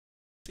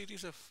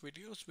series of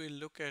videos, we'll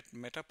look at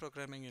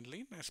metaprogramming in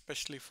Lean,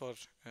 especially for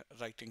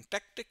writing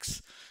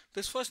tactics.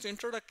 This first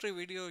introductory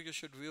video you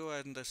should view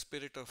in the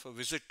spirit of a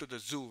visit to the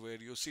zoo, where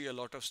you see a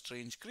lot of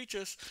strange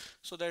creatures,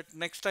 so that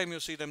next time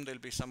you see them, they'll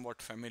be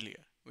somewhat familiar.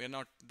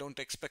 Don't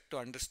expect to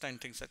understand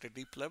things at a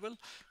deep level.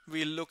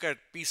 We'll look at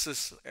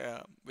pieces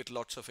with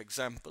lots of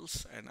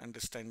examples and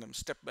understand them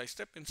step by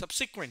step in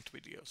subsequent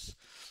videos.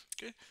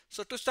 Okay,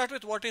 so to start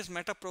with, what is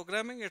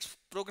metaprogramming? It's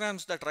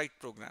programs that write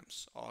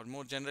programs, or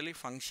more generally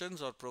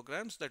functions or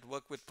programs that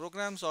work with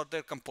programs or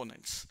their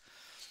components.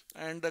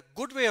 And a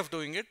good way of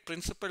doing it,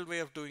 principled way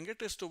of doing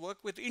it, is to work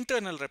with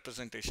internal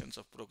representations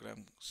of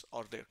programs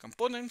or their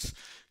components.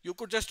 You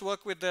could just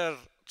work with their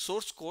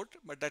source code,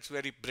 but that's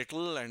very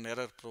brittle and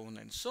error prone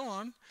and so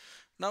on.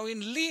 Now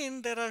in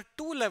Lean, there are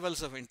two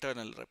levels of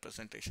internal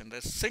representation.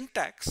 There's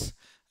syntax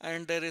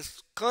and there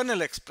is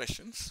kernel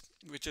expressions,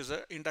 which is an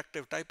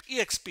inductive type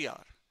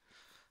EXPR.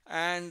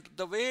 And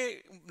the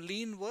way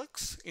Lean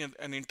works in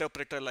an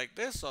interpreter like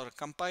this or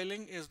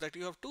compiling is that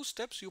you have two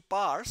steps. You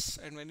parse,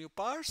 and when you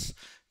parse,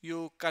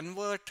 you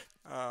convert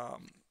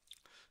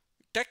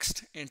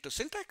text into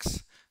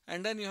syntax,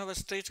 and then you have a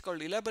stage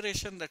called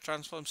elaboration that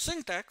transforms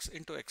syntax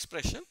into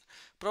expression,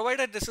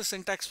 provided this is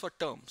syntax for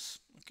terms.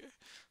 Okay.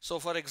 So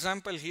for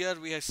example, here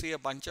we see a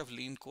bunch of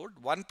Lean code.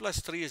 1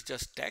 plus 3 is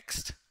just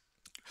text.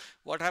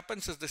 What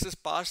happens is this is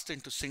parsed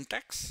into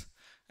syntax,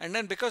 and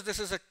then because this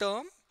is a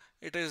term,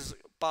 it is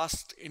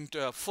passed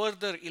into a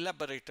further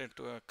elaborated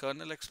to a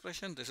kernel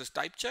expression. This is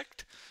type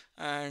checked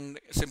and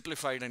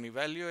simplified and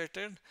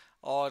evaluated,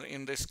 or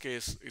in this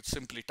case it's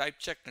simply type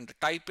checked and the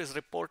type is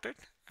reported,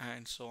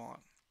 and so on.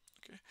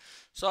 Okay.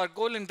 So our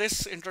goal in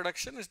this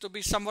introduction is to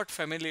be somewhat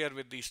familiar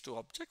with these two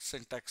objects,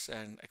 syntax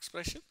and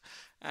expression,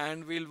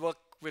 and we'll work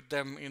with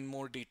them in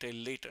more detail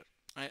later.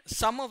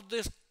 Some of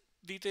these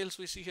details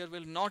we see here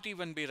will not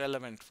even be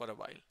relevant for a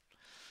while.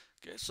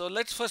 Okay, so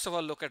let's first of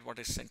all look at what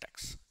is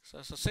syntax.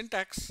 So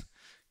syntax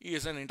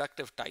is an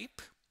inductive type,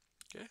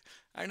 okay,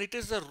 and it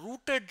is a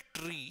rooted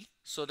tree.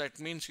 So that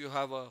means you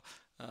have a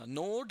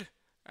node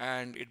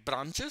and it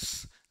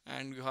branches,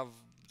 and you have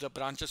the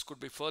branches could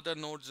be further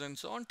nodes and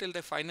so on till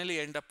they finally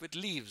end up with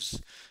leaves.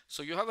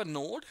 So you have a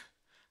node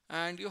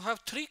and you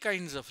have three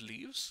kinds of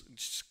leaves.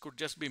 It could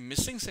just be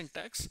missing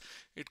syntax.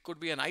 It could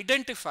be an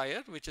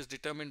identifier, which is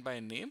determined by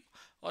a name,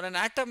 or an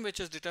atom, which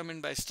is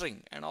determined by a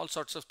string, and all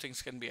sorts of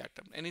things can be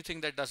atom.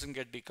 Anything that doesn't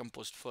get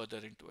decomposed further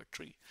into a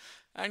tree.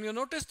 And you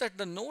notice that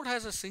the node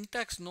has a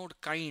syntax node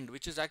kind,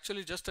 which is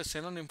actually just a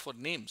synonym for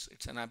names.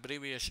 It's an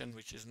abbreviation,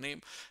 which is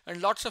name,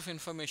 and lots of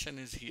information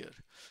is here.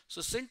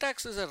 So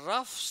syntax is a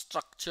rough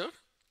structure,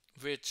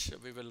 which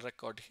we will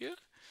record here.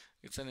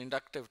 It's an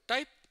inductive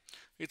type.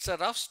 It's a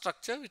rough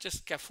structure which is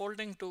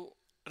scaffolding to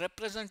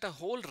represent a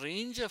whole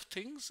range of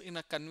things in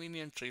a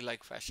convenient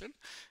tree-like fashion.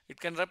 It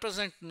can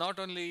represent not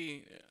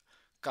only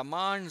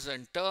commands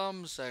and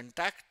terms and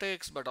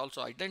tactics, but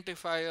also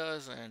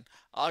identifiers and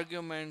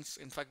arguments.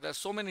 In fact, there are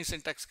so many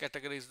syntax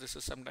categories, this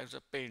is sometimes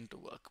a pain to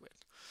work with.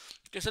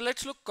 Okay, so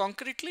let's look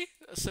concretely.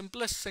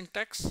 Simplest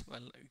syntax,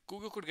 well,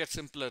 you could get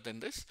simpler than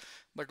this,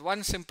 but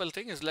one simple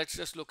thing is, let's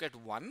just look at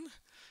one.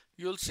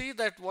 You'll see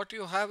that what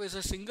you have is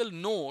a single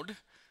node,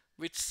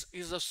 which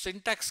is a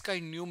syntax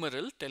kind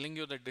numeral, telling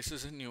you that this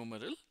is a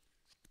numeral.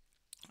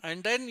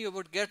 And then you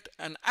would get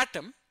an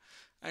atom,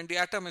 and the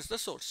atom is the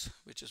source,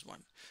 which is 1.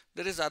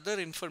 There is other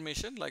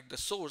information like the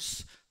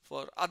source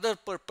for other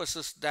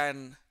purposes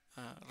than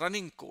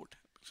running code.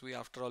 So we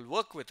after all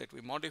work with it, we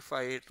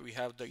modify it, we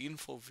have the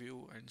info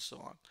view and so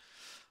on.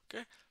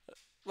 Okay.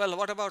 Well,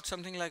 what about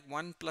something like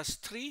 1 plus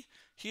 3?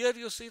 Here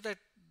you see that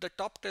the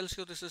top tells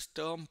you this is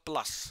term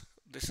plus.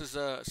 This is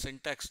a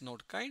syntax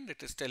node kind.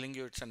 It is telling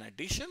you it's an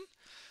addition.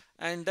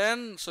 And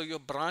then, so you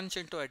branch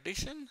into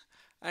addition.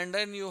 And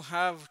then you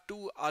have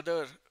two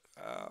other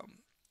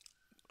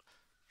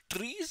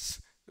trees.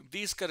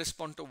 These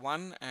correspond to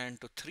 1 and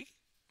to 3,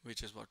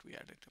 which is what we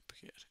added up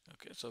here.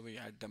 Okay, so we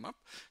add them up.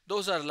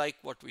 Those are like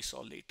what we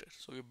saw later.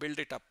 So you build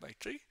it up by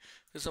tree.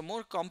 There's a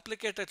more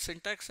complicated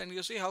syntax, and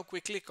you see how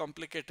quickly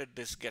complicated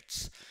this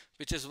gets,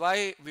 which is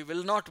why we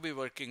will not be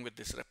working with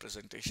this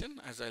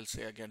representation, as I'll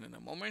say again in a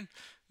moment.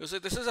 You see,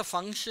 this is a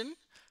function,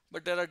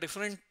 but there are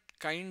different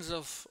kinds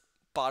of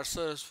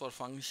parsers for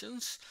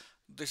functions.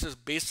 This is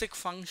basic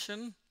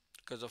function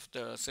because of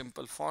the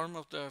simple form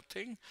of the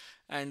thing.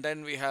 And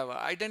then we have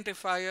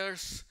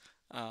identifiers,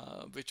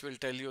 which will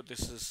tell you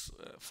this is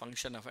a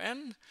function of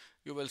n.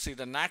 You will see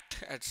the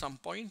nat at some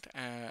point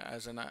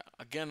as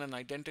again an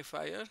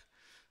identifier.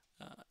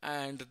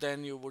 And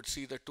then you would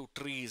see the two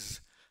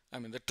trees. I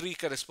mean, the tree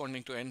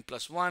corresponding to n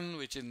plus 1,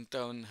 which in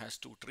turn has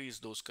two trees,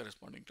 those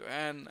corresponding to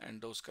n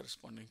and those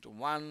corresponding to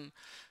 1,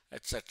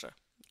 etc.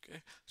 Okay.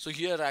 So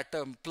here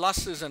atom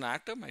plus is an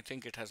atom. I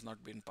think it has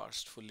not been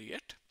parsed fully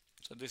yet.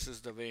 So this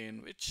is the way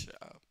in which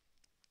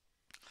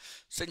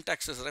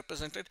syntax is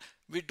represented.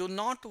 We do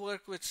not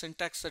work with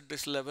syntax at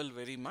this level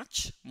very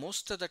much.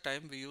 Most of the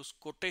time we use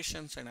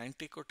quotations and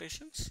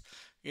anti-quotations.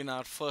 In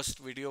our first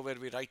video where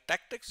we write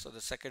tactics, or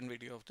the second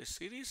video of this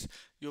series,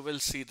 you will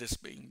see this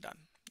being done.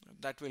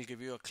 That will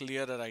give you a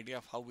clearer idea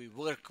of how we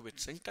work with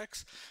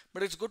syntax.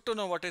 But it's good to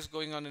know what is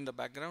going on in the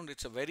background.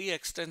 It's a very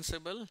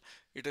extensible.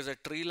 It is a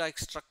tree-like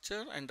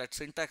structure, and that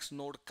syntax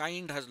node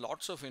kind has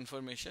lots of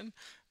information.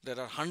 There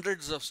are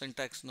hundreds of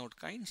syntax node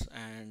kinds,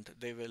 and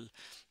they will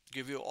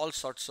give you all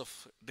sorts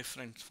of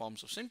different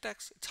forms of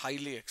syntax. It's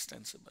highly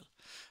extensible.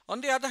 On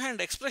the other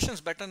hand,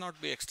 expressions better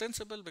not be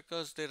extensible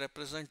because they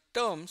represent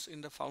terms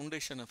in the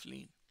foundation of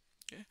Lean.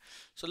 Okay.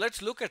 So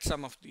let's look at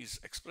some of these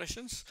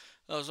expressions.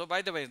 So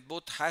by the way,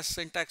 both has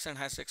syntax and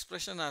has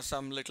expression are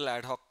some little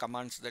ad hoc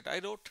commands that I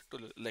wrote to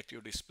let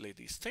you display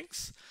these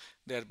things.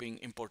 They are being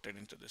imported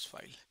into this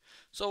file.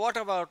 So what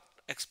about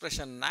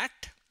expression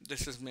nat?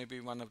 This is maybe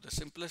one of the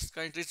simplest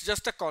kinds. It's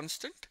just a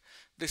constant.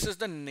 This is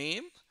the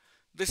name.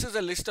 This is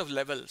a list of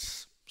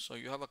levels. So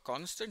you have a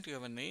constant, you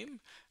have a name,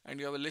 and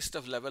you have a list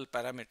of level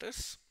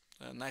parameters.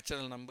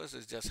 Natural numbers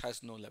is just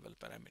has no level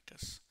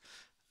parameters.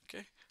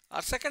 Okay.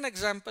 Our second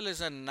example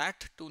is a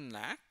nat to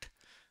nat.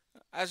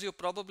 As you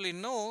probably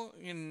know,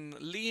 in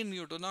Lean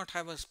you do not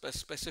have a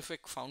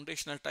specific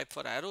foundational type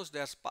for arrows.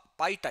 They are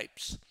pi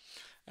types,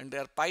 and they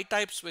are pi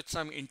types with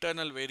some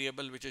internal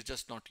variable which is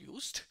just not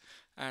used.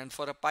 And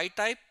for a pi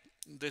type,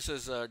 this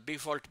is a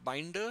default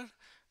binder,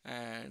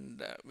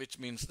 and which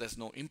means there's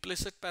no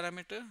implicit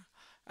parameter,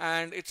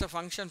 and it's a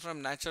function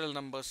from natural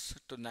numbers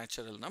to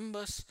natural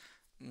numbers.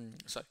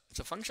 Sorry, it's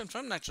a function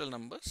from natural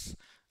numbers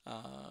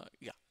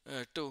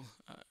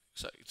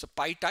sorry, it's a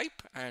pi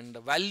type, and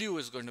the value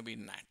is going to be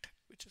nat,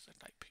 which is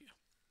a type here.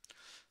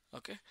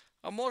 Okay,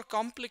 a more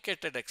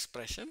complicated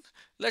expression.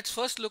 Let's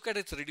first look at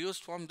its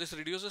reduced form. This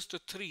reduces to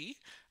 3,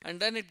 and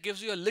then it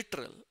gives you a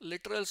literal.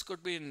 Literals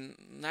could be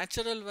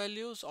natural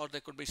values, or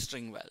they could be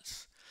string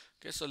vals.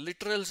 Okay, so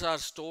literals are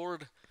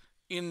stored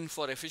in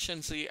for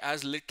efficiency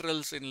as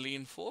literals in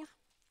Lean 4.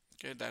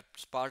 Okay,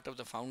 that's part of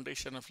the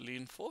foundation of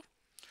Lean 4.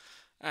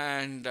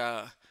 And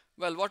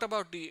well, what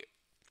about the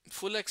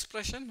full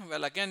expression?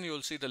 Well, again,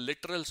 you'll see the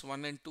literals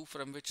 1 and 2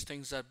 from which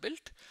things are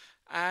built,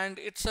 and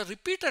it's a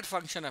repeated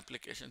function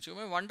application. So you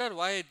may wonder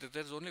why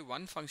there's only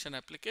one function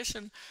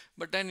application,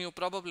 but then you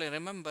probably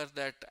remember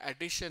that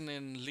addition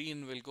in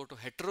Lean will go to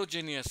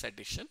heterogeneous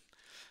addition,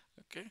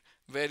 okay,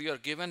 where you're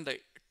given the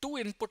 2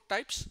 input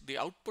types, the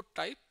output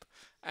type,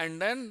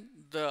 and then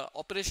the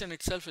operation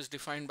itself is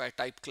defined by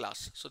type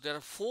class. So there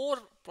are 4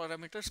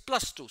 parameters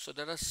plus 2. So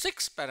there are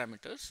 6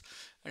 parameters,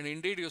 and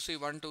indeed you see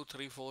 1, 2,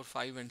 3, 4,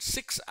 5 and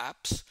 6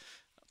 apps.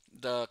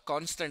 The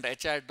constant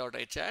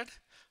hadd.hadd,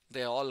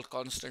 they all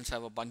constants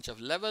have a bunch of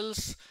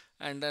levels,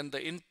 and then the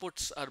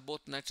inputs are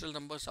both natural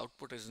numbers,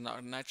 output is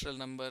not natural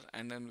number,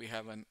 and then we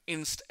have an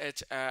inst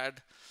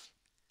hadd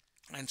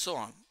and so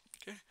on.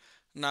 Okay.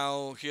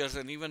 Now here's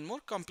an even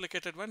more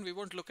complicated one. We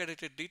won't look at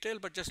it in detail,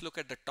 but just look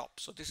at the top.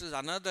 So this is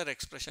another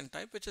expression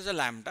type, which is a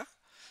lambda,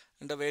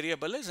 and the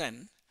variable is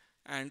n,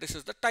 and this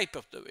is the type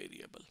of the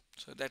variable.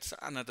 So that's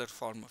another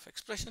form of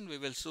expression. We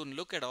will soon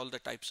look at all the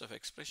types of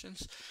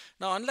expressions.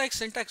 Now, unlike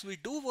syntax, we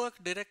do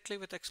work directly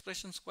with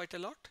expressions quite a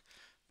lot,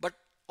 but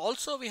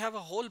also we have a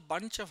whole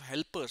bunch of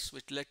helpers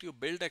which let you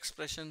build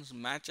expressions,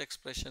 match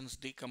expressions,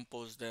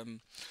 decompose them,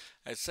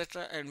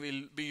 etc. And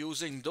we'll be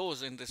using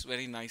those in this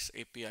very nice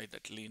API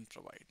that Lean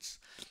provides.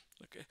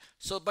 Okay,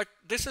 so but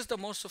this is the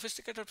most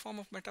sophisticated form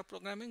of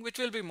metaprogramming, which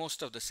will be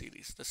most of the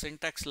series. The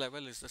syntax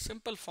level is the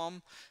simple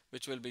form,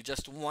 which will be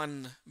just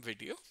one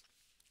video,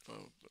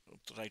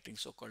 writing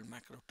so-called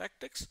macro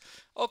tactics.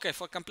 Okay,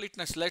 for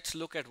completeness, let's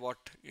look at what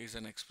is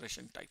an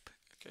expression type.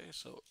 Okay,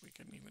 so we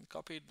can even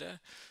copy it there.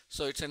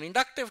 So it's an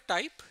inductive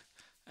type,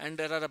 and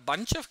there are a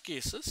bunch of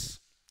cases.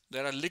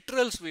 There are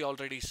literals we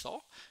already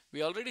saw.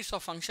 We already saw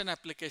function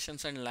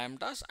applications and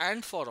lambdas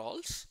and for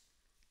alls.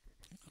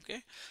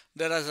 Okay,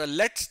 there are the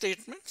let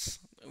statements.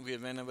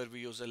 Whenever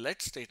we use a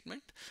let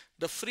statement,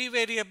 the free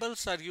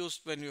variables are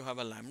used when you have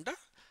a lambda,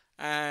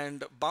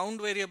 and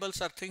bound variables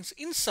are things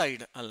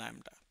inside a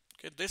lambda.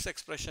 Okay, this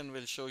expression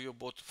will show you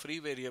both free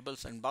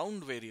variables and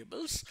bound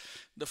variables.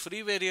 The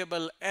free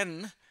variable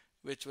n,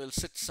 which will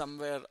sit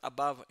somewhere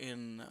above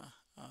in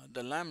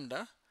the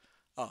lambda.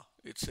 Oh,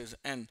 it says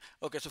n.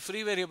 Okay, so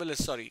free variable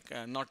is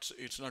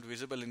it's not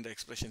visible in the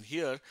expression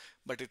here,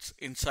 but it's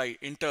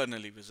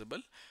internally visible.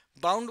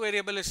 Bound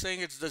variable is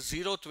saying it's the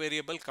 0th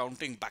variable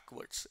counting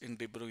backwards in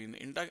De Bruijn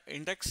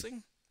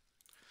indexing.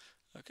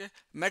 Okay,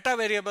 meta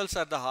variables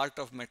are the heart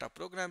of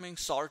metaprogramming.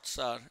 Sorts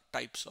are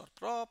types or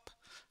prop,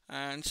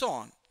 and so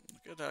on.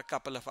 Okay, there are a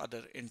couple of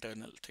other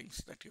internal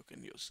things that you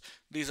can use.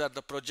 These are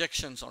the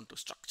projections onto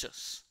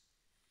structures.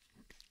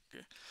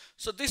 Okay.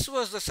 So this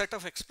was the set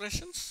of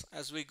expressions.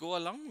 As we go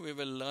along, we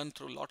will learn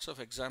through lots of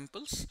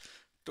examples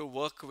to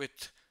work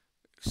with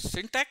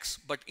syntax,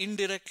 but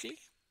indirectly,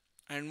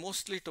 and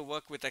mostly to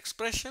work with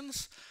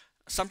expressions,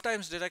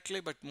 sometimes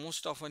directly, but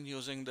most often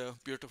using the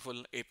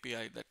beautiful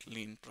API that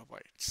Lean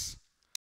provides.